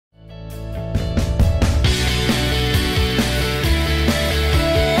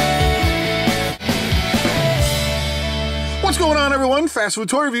going on, everyone? Fast Food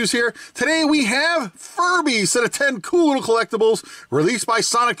Toy Reviews here. Today we have Furby, set of 10 cool little collectibles released by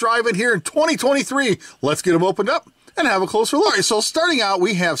Sonic Drive-In here in 2023. Let's get them opened up and have a closer look. All right, so starting out,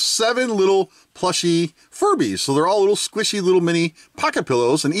 we have 7 little plushy Furbies. So they're all little squishy little mini pocket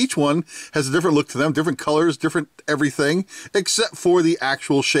pillows, and each one has a different look to them, different colors, different everything, except for the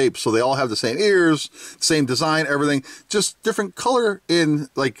actual shape. So they all have the same ears, same design, everything, just different color in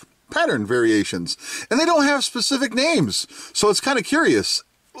like pattern variations, and they don't have specific names, so it's kind of curious.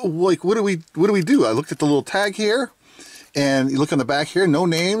 Like, what do we do? I looked at the little tag here, and you look on the back here, no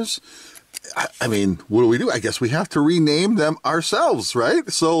names. I mean, what do? I guess we have to rename them ourselves,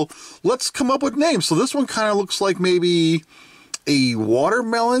 right? So let's come up with names. So this one kind of looks like maybe a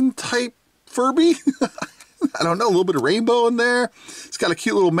watermelon type Furby. I don't know, a little bit of rainbow in there. It's got a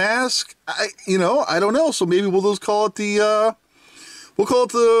cute little mask. I don't know. So maybe we'll just call it the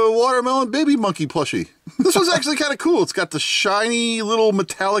watermelon baby monkey plushie. This one's actually kind of cool. It's got the shiny little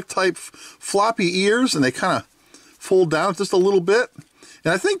metallic type floppy ears, and they kind of fold down just a little bit.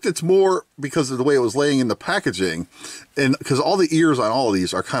 And I think that's more because of the way it was laying in the packaging, and because all the ears on all of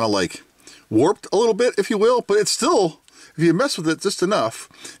these are kind of like warped a little bit, if you will, but it's still, if you mess with it just enough,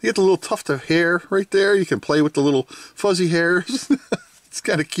 you get the little tuft of hair right there. You can play with the little fuzzy hairs. It's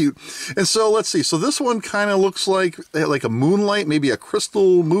kind of cute. And so let's see. So this one kind of looks like a moonlight, maybe a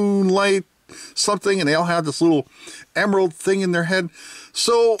crystal moonlight something, and they all have this little emerald thing in their head.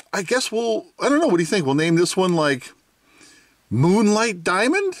 So I guess I don't know, what do you think? We'll name this one like Moonlight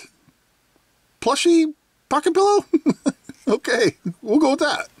Diamond Plushie Pocket Pillow? Okay, we'll go with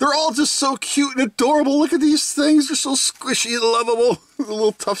that. They're all just so cute and adorable. Look at these things. They're so squishy and lovable. The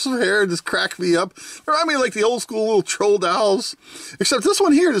little tufts of hair just crack me up. They remind me of like the old school little troll dolls. Except this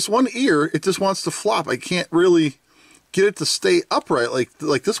one here, this one ear, it just wants to flop. I can't really get it to stay upright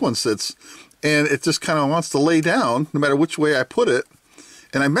like this one sits. And it just kind of wants to lay down no matter which way I put it.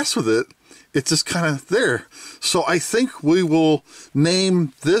 And I mess with it. It's just kind of there. So I think we will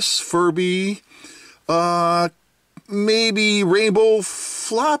name this Furby maybe Rainbow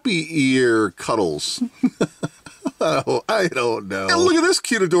Floppy Ear Cuddles. Oh, I don't know. And look at this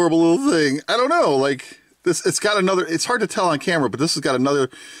cute, adorable little thing. I don't know, like this. It's got another. It's hard to tell on camera, but this has got another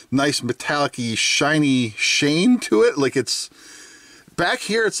nice metallic-y, shiny sheen to it. Like it's back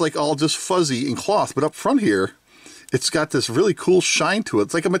here, it's like all just fuzzy and cloth, but up front here, it's got this really cool shine to it.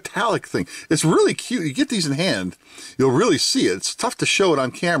 It's like a metallic thing. It's really cute. You get these in hand, you'll really see it. It's tough to show it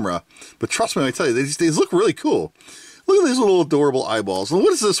on camera, but trust me when I tell you, they look really cool. Look at these little adorable eyeballs. And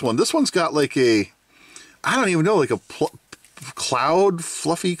what is this one? This one's got like I don't even know, like a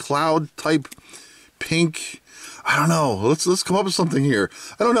fluffy cloud type pink. I don't know. Let's come up with something here.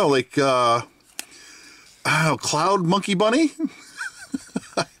 I don't know, like I don't know, cloud monkey bunny.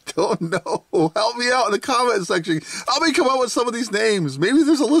 Don't know. Help me out in the comment section. Help me come up with some of these names. Maybe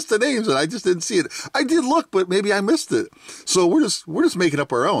there's a list of names and I just didn't see it. I did look, but maybe I missed it. So we're just making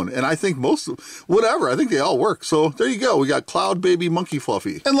up our own. And I think I think they all work. So there you go. We got Cloud Baby Monkey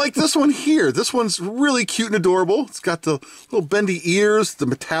Fluffy. And like this one here, this one's really cute and adorable. It's got the little bendy ears, the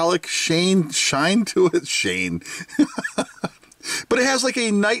metallic shine to it. Shane. But it has like a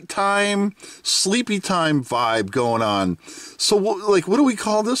nighttime, sleepy time vibe going on. So, what do we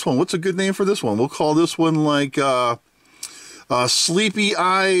call this one? What's a good name for this one? We'll call this one like Sleepy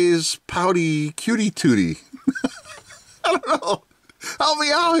Eyes Pouty Cutie Tootie. I don't know. Help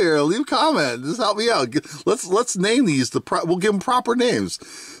me out here. Leave a comment. Just help me out. Let's name these. We'll give them proper names.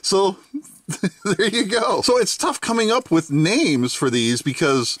 So there you go. So it's tough coming up with names for these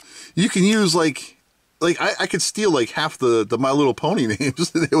because you can use like I could steal like half the My Little Pony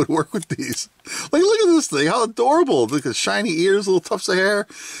names and they would work with these. Like, look at this thing, how adorable. Look at shiny ears, little tufts of hair,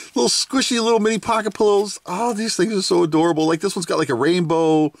 little squishy little mini pocket pillows. Oh, these things are so adorable. Like this one's got like a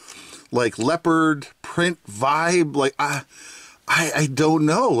rainbow, like leopard print vibe. Like I don't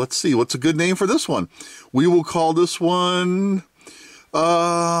know. Let's see, what's a good name for this one? We will call this one,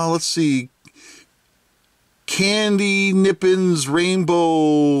 let's see, Candy Nippin's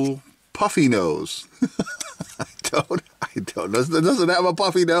Rainbow Puffy Nose. I don't know. It doesn't have a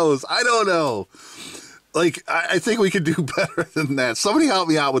puffy nose. I don't know. Like, I think we could do better than that. Somebody help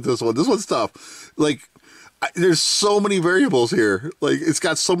me out with this one. This one's tough. Like, there's so many variables here. Like, it's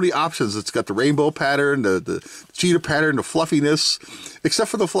got so many options. It's got the rainbow pattern, the cheetah pattern, the fluffiness, except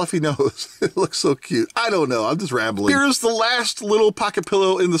for the fluffy nose. It looks so cute. I don't know. I'm just rambling. Here's the last little pocket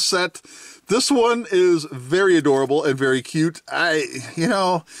pillow in the set. This one is very adorable and very cute.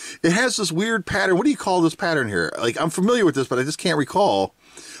 It has this weird pattern. What do you call this pattern here? Like, I'm familiar with this, but I just can't recall.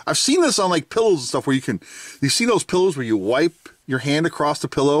 I've seen this on like pillows and stuff where you've seen those pillows where you wipe your hand across the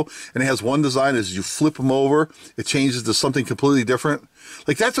pillow, and it has one design. As you flip them over, it changes to something completely different.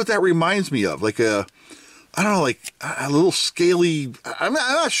 Like, that's what that reminds me of. Like I don't know, like a little scaly, I'm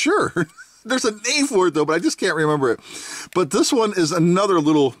not sure. There's a name for it though, but I just can't remember it. But this one is another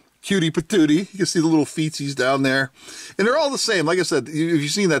little cutie patootie. You can see the little feetsies down there. And they're all the same. Like I said, if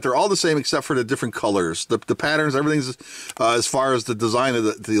you've seen that, they're all the same except for the different colors. The patterns, everything's, as far as the design of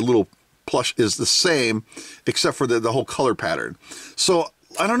the little plush is the same, except for the whole color pattern. So,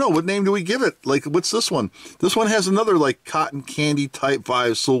 I don't know, what name do we give it? Like, what's this one? This one has another, like, cotton candy type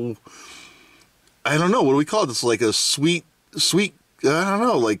vibe. So, I don't know, what do we call it? It's like a sweet, I don't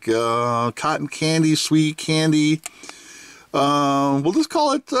know, like cotton candy, sweet candy. We'll just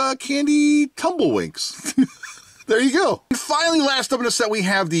call it Candy Tumblewinks. There you go. And finally, last up in the set, we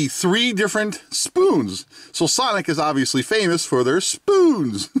have the 3 different spoons. So Sonic is obviously famous for their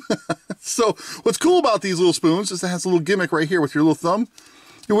spoons. So what's cool about these little spoons is it has a little gimmick right here with your little thumb.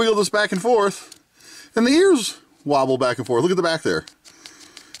 You wiggle this back and forth, and the ears wobble back and forth. Look at the back there.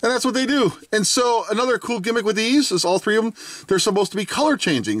 And that's what they do. And so another cool gimmick with these is all 3 of them, they're supposed to be color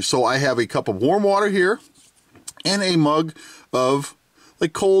changing. So I have a cup of warm water here and a mug of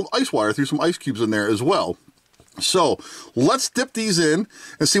like cold ice water. Threw some ice cubes in there as well. So let's dip these in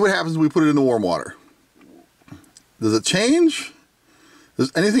and see what happens when we put it in the warm water. Does it change?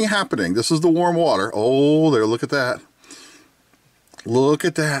 Is anything happening? This is the warm water. Oh, there, look at that. Look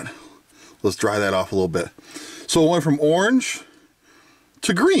at that. Let's dry that off a little bit. So it went from orange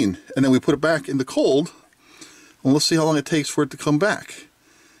to green, and then we put it back in the cold, and let's see how long it takes for it to come back.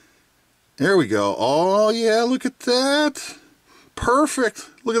 There we go. Oh yeah, look at that. Perfect.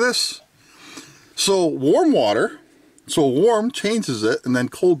 Look at this. So warm water, so warm changes it, and then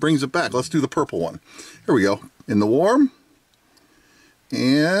cold brings it back. Let's do the purple one. Here we go. In the warm,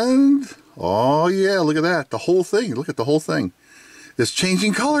 and oh yeah, look at that. The whole thing. Look at the whole thing. It's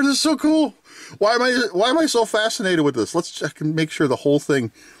changing color. This is so cool. Why am I so fascinated with this? Let's check and make sure the whole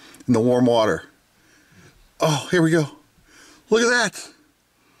thing in the warm water. Oh, here we go. Look at that.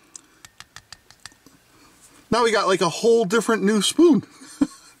 Now we got like a whole different new spoon.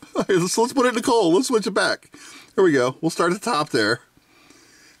 All right, let's put it in the cold. Let's switch it back. Here we go. We'll start at the top there.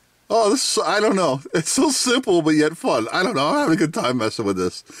 Oh, this is, I don't know. It's so simple, but yet fun. I don't know. I'm having a good time messing with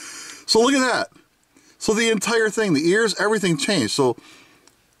this. So look at that. So the entire thing, the ears, everything changed. So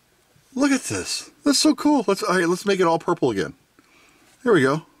look at this. That's so cool. All right, let's make it all purple again. Here we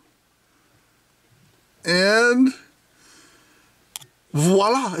go. And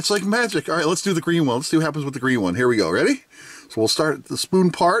voila, it's like magic. All right, let's do the green one. Let's see what happens with the green one. Here we go. Ready? So we'll start at the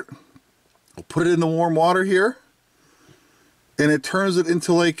spoon part. We'll put it in the warm water here. And it turns it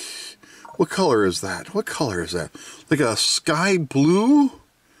into like, what color is that? What color is that? Like a sky blue?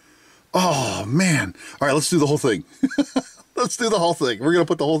 Oh, man. All right, let's do the whole thing. Let's do the whole thing. We're going to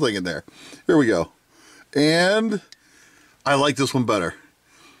put the whole thing in there. Here we go. And I like this one better.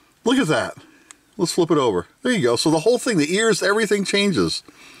 Look at that. Let's flip it over. There you go. So the whole thing, the ears, everything changes.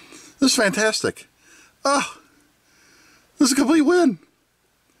 This is fantastic. Oh, this is a complete win.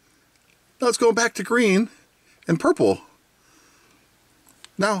 Now it's going back to green and purple.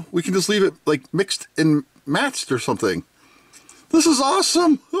 Now we can just leave it like mixed and matched or something. This is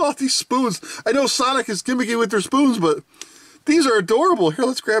awesome. Oh, these spoons. I know Sonic is gimmicky with their spoons, but these are adorable. Here,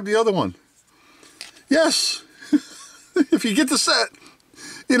 let's grab the other one. Yes. If you get the set,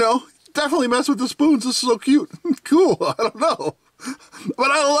 you know, definitely mess with the spoons. This is so cute. Cool. I don't know.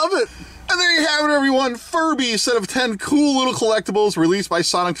 But I love it. And there you have it, everyone. Furby, set of 10 cool little collectibles released by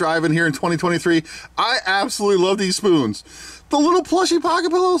Sonic Drive-In here in 2023. I absolutely love these spoons. The little plushy pocket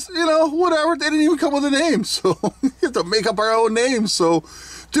pillows, you know, whatever. They didn't even come with a name. So we have to make up our own names. So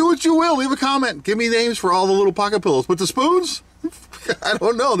do what you will. Leave a comment. Give me names for all the little pocket pillows. But the spoons, I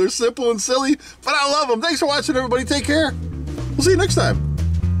don't know. They're simple and silly, but I love them. Thanks for watching, everybody. Take care. We'll see you next time.